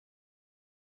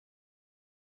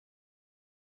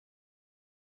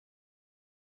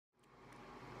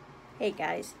Hey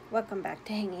guys, welcome back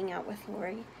to Hanging Out with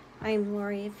Lori. I'm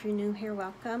Lori. If you're new here,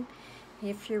 welcome.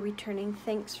 If you're returning,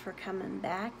 thanks for coming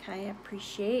back. I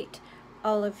appreciate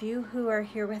all of you who are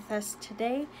here with us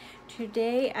today.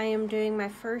 Today I am doing my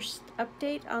first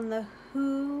update on the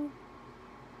Who,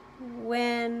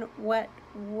 When, What,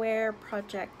 Where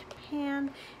project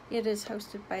Pan. It is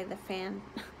hosted by the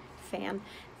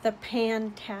the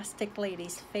PANtastic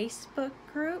Ladies Facebook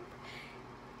group,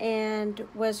 and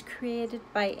was created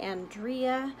by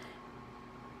Andrea.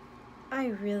 I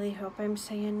really hope I'm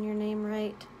saying your name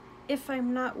right. If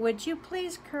I'm not, would you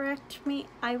please correct me?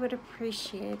 I would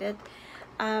appreciate it.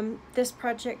 This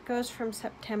project goes from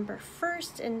September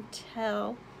 1st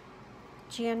until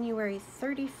January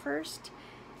 31st,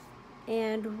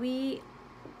 and we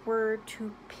were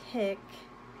to pick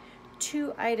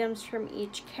 2 items from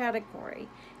each category.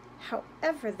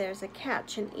 However, there's a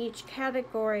catch. In each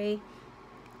category,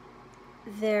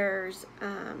 there's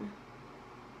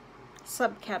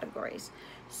subcategories.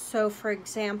 So for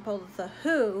example, the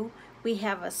Who, we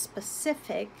have a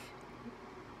specific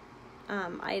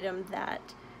item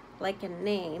that, like a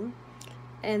name,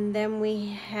 and then we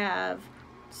have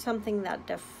something that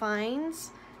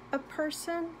defines a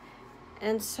person,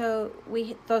 and so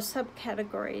those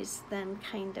subcategories then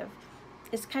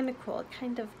it's kind of cool. It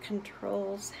kind of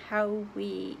controls how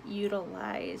we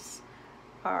utilize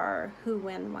our who,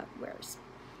 when, what, where's.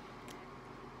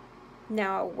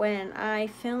 Now, when I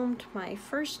filmed my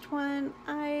first one,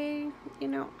 I'm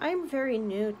very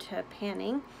new to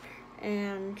panning,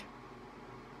 and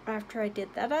after I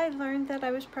did that, I learned that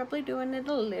I was probably doing it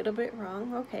a little bit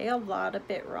wrong. Okay, a lot of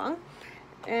bit wrong.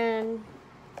 And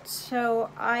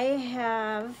so I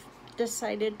have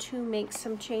decided to make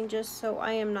some changes so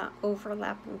I am not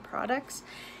overlapping products,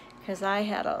 because I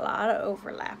had a lot of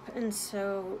overlap. And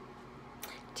so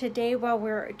today, while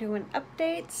we're doing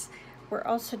updates, we're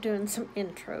also doing some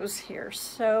intros here.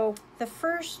 So the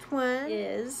first one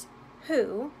is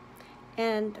Who,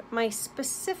 and my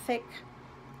specific,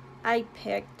 I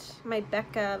picked my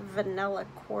Becca Vanilla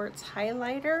Quartz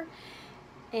highlighter,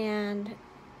 and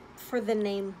for the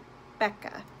name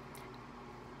Becca.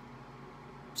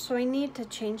 So I need to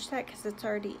change that because it's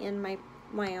already in my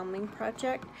Wyoming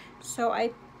project. So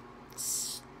I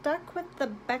stuck with the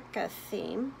Becca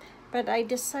theme, but I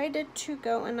decided to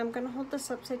go, and I'm going to hold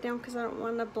this upside down because I don't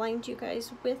want to blind you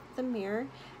guys with the mirror.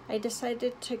 I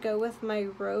decided to go with my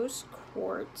rose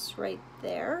quartz right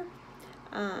there.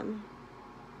 I've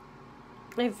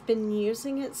been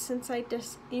using it since I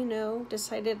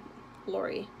decided,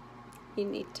 Lori, you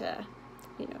need to,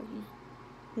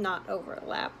 not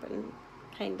overlap and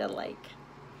kind of like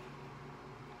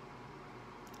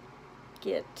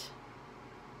get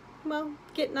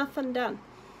nothing done.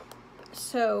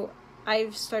 So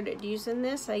I've started using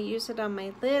this. I use it on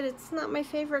my lid. It's not my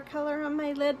favorite color on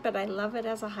my lid, but I love it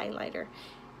as a highlighter.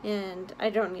 And I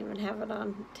don't even have it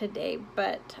on today,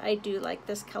 but I do like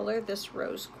this color, this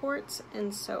rose quartz,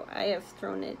 and so I have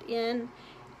thrown it in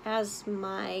as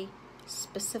my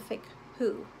specific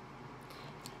Who.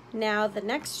 Now the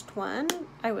next one,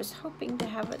 I was hoping to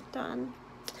have it done,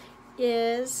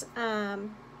 is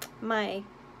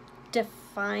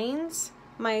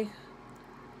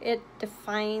it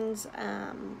defines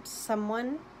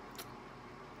someone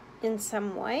in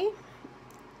some way.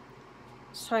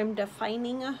 So I'm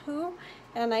defining a Who,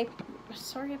 and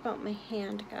sorry about my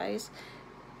hand, guys.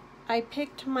 I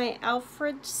picked my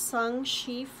Alfred Sung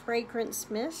She Fragrance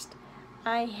Mist.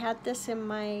 I had this in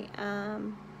my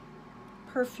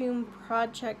perfume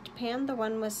project pan. The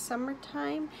one was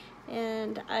summertime,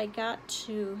 and I got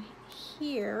to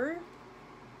here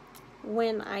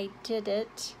when I did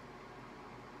it,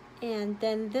 and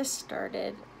then this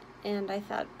started, and I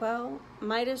thought, well,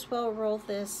 might as well roll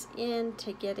this in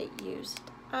to get it used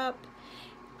up.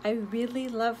 I really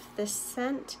love this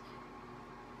scent,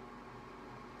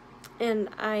 and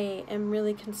I am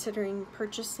really considering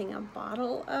purchasing a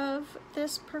bottle of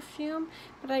this perfume,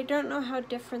 but I don't know how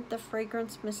different the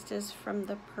fragrance mist is from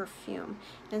the perfume,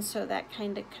 and so that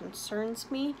kind of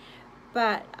concerns me.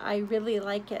 But I really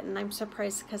like it, and I'm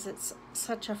surprised because it's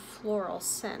such a floral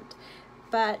scent.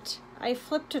 But I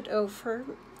flipped it over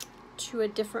to a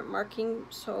different marking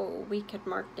so we could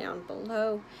mark down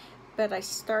below, but I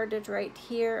started right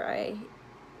here. I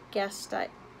guessed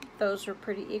those were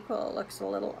pretty equal. It looks a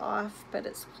little off, but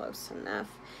it's close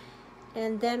enough.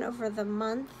 And then over the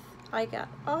month, I got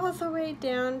all the way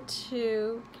down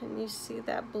to, can you see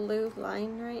that blue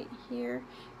line right here?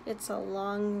 It's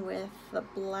along with the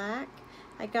black.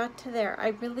 I got to there. I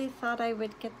really thought I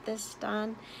would get this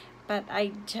done, but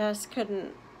I just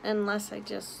couldn't unless I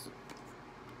just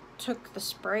took the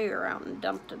sprayer out and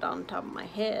dumped it on top of my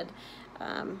head.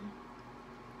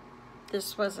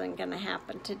 This wasn't going to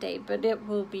happen today, but it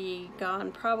will be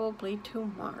gone probably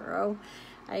tomorrow.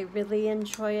 I really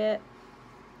enjoy it,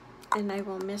 and I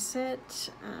will miss it.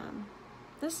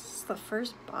 This is the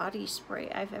first body spray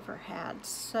I've ever had,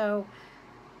 so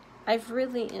I've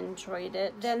really enjoyed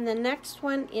it. Then the next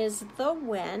one is the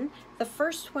When. The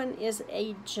first one is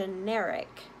a generic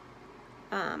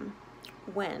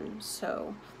When,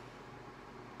 so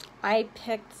I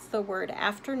picked the word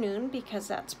afternoon because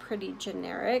that's pretty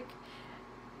generic.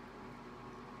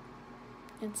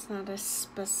 It's not a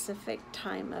specific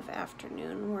time of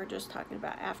afternoon. We're just talking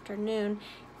about afternoon.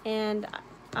 And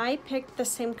I picked the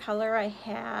same color I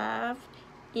have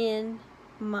in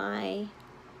my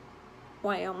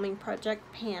Wyoming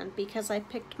Project pan because I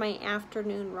picked my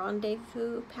Afternoon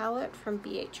Rendezvous palette from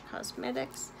BH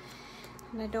Cosmetics.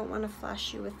 And I don't want to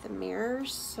flash you with the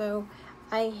mirrors, so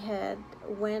I had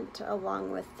went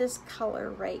along with this color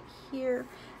right here,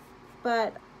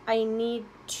 but I need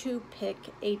to pick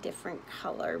a different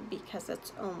color because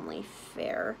it's only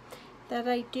fair that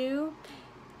I do.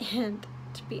 And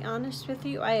to be honest with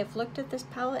you, I have looked at this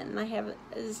palette and I have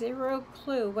zero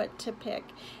clue what to pick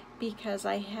because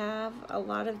I have a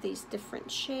lot of these different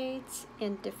shades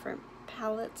and different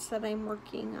palettes that I'm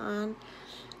working on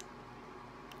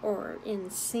or in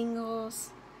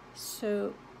singles,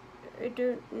 so I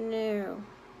don't know.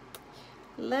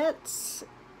 Let's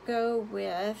go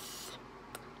with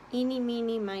eeny,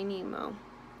 meeny, miny, mo.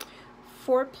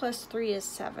 4 plus 3 is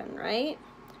 7, right?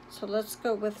 So let's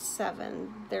go with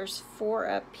 7. There's 4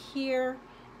 up here,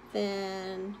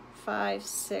 then 5,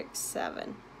 6,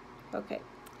 7. Okay,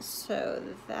 so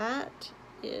that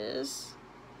is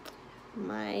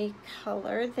my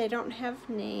color. They don't have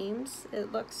names.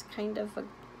 It looks kind of a,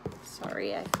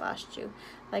 sorry, I flashed you,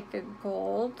 like a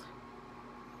gold.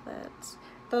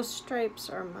 Those stripes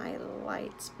are my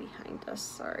lights behind us,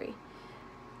 sorry.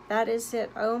 That is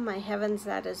it. Oh my heavens,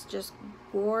 that is just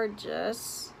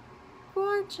gorgeous.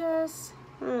 Gorgeous.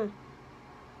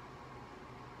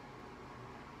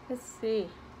 Let's see.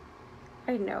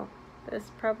 I know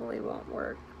this probably won't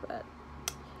work, but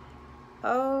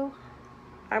oh,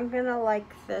 I'm gonna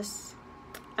like this.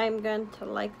 I'm going to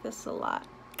like this a lot.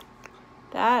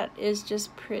 That is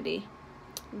just pretty.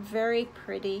 Very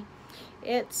pretty.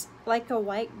 It's like a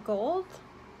white gold.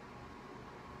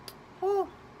 Oh,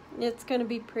 it's going to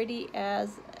be pretty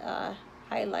as a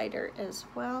highlighter as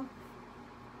well.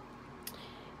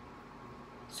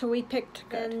 So we picked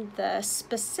then the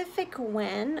specific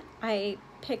When. I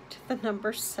picked the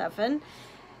number 7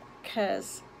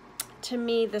 because to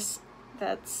me that's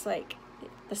like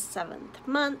the 7th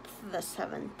month, the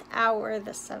 7th hour,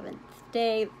 the 7th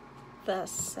day, the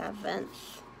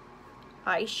 7th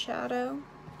eyeshadow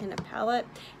in a palette.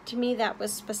 To me that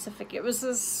was specific. It was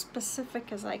as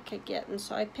specific as I could get, and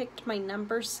so I picked my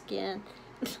number 7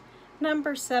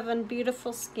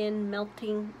 Beautiful Skin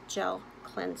Melting Gel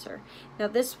Cleanser. Now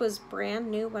this was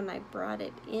brand new when I brought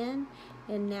it in,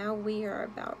 and now we are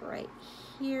about right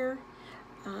here.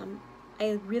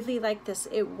 I really like this.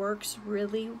 It works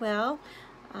really well.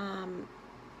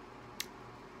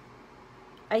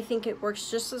 I think it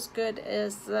works just as good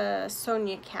as the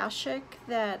Sonia Kashuk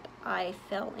that I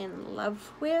fell in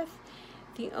love with.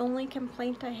 The only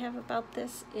complaint I have about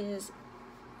this is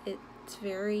it's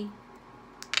very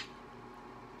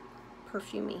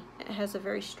perfumey. It has a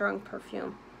very strong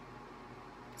perfume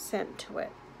scent to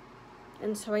it,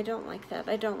 and so I don't like that.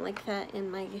 I don't like that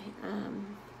in my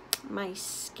my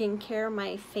skincare,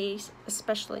 my face,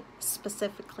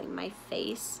 specifically my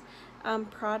face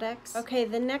products. Okay,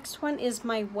 the next one is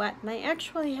my What, and I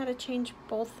actually had to change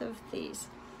both of these.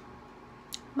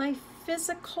 My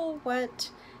physical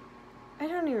What, I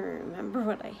don't even remember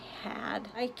what I had.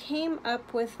 I came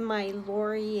up with my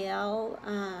L'Oreal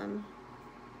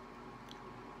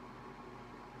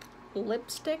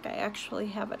lipstick. I actually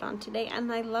have it on today,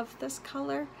 and I love this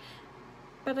color,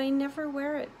 but I never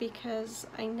wear it because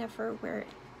I never wear,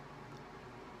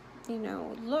 you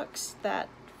know, looks that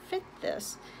fit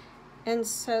this. And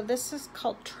so this is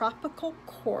called Tropical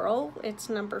Coral. It's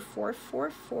number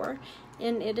 444,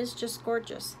 and it is just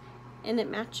gorgeous, and it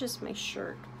matches my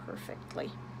shirt perfectly.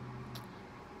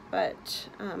 But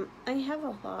I have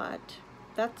a lot.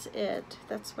 That's it.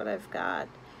 That's what I've got.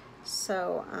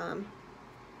 So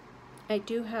I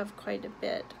do have quite a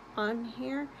bit on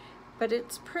here, but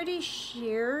it's pretty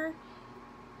sheer,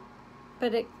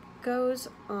 but it goes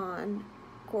on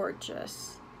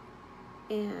gorgeous.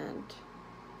 And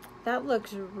that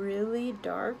looks really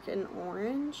dark and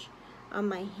orange on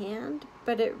my hand,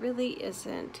 but it really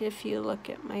isn't if you look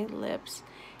at my lips.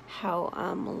 how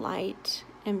light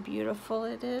and beautiful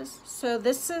it is. So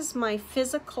this is my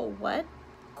physical wet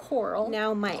coral.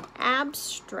 Now my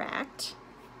abstract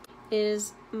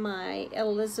is my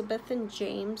Elizabeth and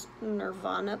James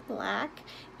Nirvana Black.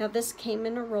 Now this came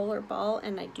in a roller ball,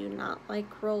 and I do not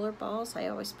like roller balls. I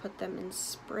always put them in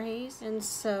sprays. And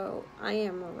so I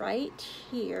am right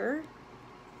here.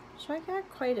 So I got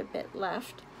quite a bit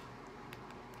left.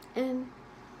 And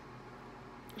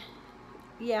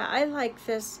yeah, I like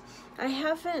this. I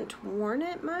haven't worn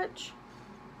it much,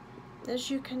 as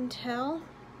you can tell.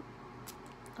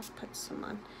 I'll put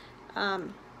some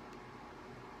on.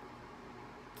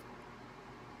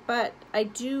 But I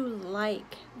do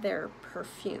like their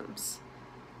perfumes.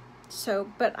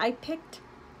 So, but I picked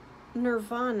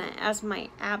Nirvana as my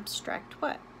abstract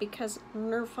wet because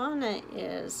Nirvana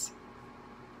is,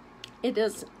 it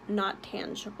is not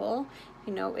tangible.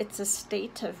 You know, it's a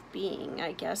state of being,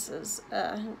 I guess, is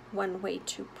one way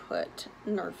to put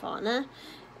Nirvana.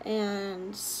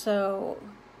 And so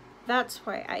that's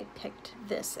why I picked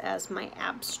this as my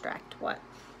abstract wet.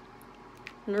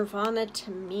 Nirvana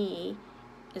to me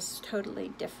is totally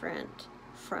different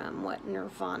from what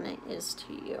Nirvana is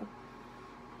to you.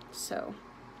 So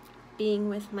being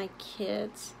with my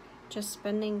kids, just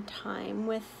spending time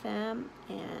with them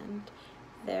and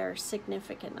their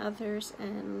significant others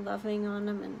and loving on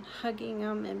them and hugging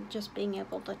them and just being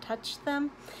able to touch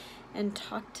them and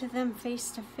talk to them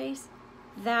face to face,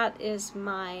 that is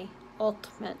my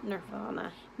ultimate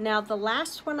Nirvana. Now the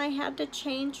last one I had to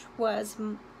change was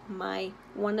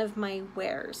one of my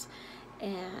wears,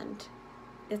 and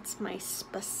it's my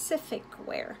specific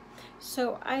wear.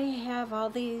 So I have all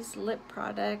these lip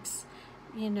products,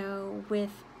 you know,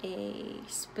 with a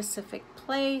specific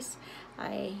place.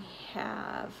 I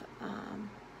have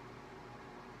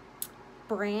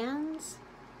brands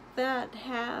that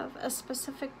have a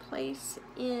specific place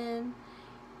in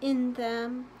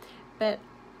them, but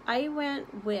I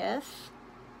went with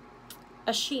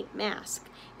a sheet mask,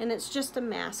 and it's just a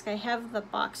mask. I have the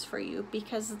box for you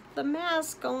because the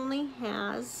mask only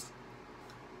has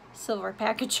silver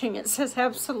packaging. It says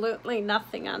absolutely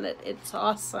nothing on it. It's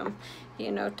awesome.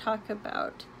 You know, talk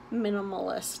about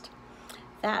minimalist.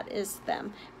 That is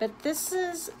them. But this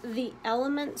is the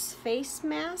Elements face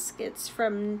mask. It's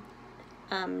from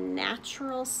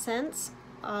Natural Scents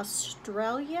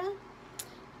Australia.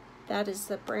 That is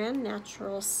the brand,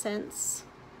 Natural Scents,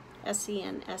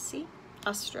 S-E-N-S-E,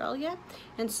 Australia.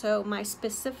 And so my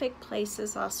specific place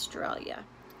is Australia.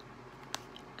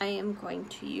 I am going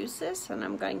to use this and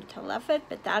I'm going to love it,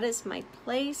 but that is my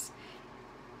place,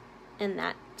 and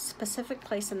that specific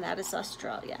place, and that is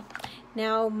Australia.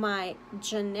 Now my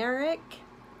generic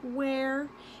wear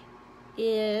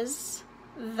is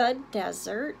the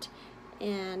Desert,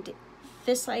 and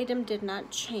this item did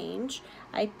not change.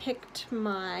 I picked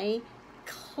my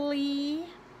Clee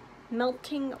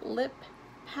Melting Lip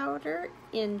Powder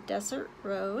in Desert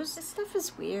Rose. This stuff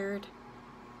is weird.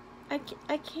 I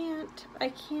cannot,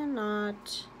 I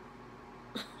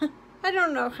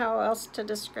don't know how else to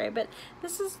describe it.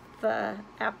 This is the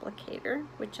applicator,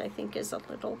 which I think is a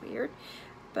little weird,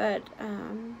 but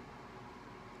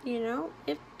you know,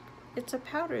 it's a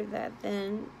powder that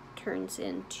then turns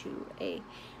into a,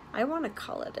 I want to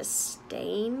call it a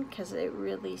stain because it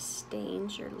really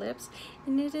stains your lips,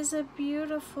 and it is a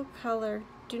beautiful color.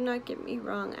 Do not get me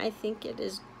wrong, I think it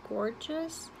is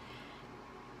gorgeous,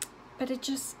 but it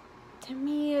just, to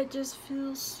me, it just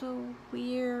feels so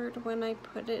weird when I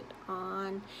put it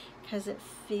on because it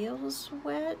feels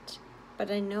wet, but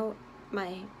I know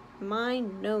my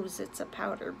mind knows it's a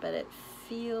powder, but it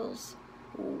feels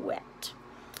wet.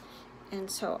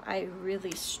 And so I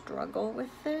really struggle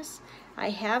with this. I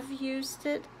have used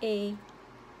it a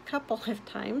couple of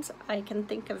times. I can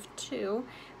think of 2,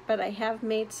 but I have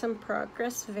made some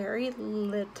progress, very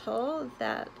little.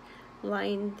 That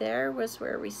line there was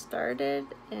where we started,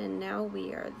 and now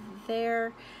we are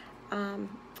there.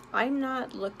 I'm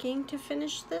not looking to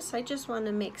finish this. I just want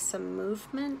to make some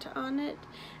movement on it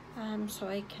so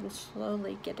I can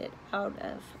slowly get it out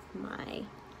of my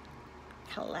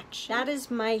collection. That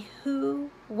is my Who,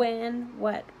 When,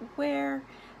 What, Where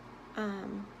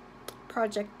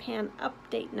Project Pan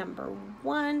update number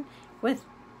 1 with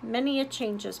many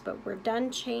changes, but we're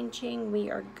done changing. We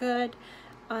are good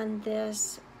on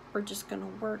this. We're just going to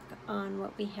work on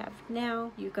what we have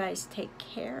now. You guys take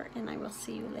care, and I will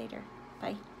see you later.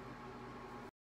 Bye.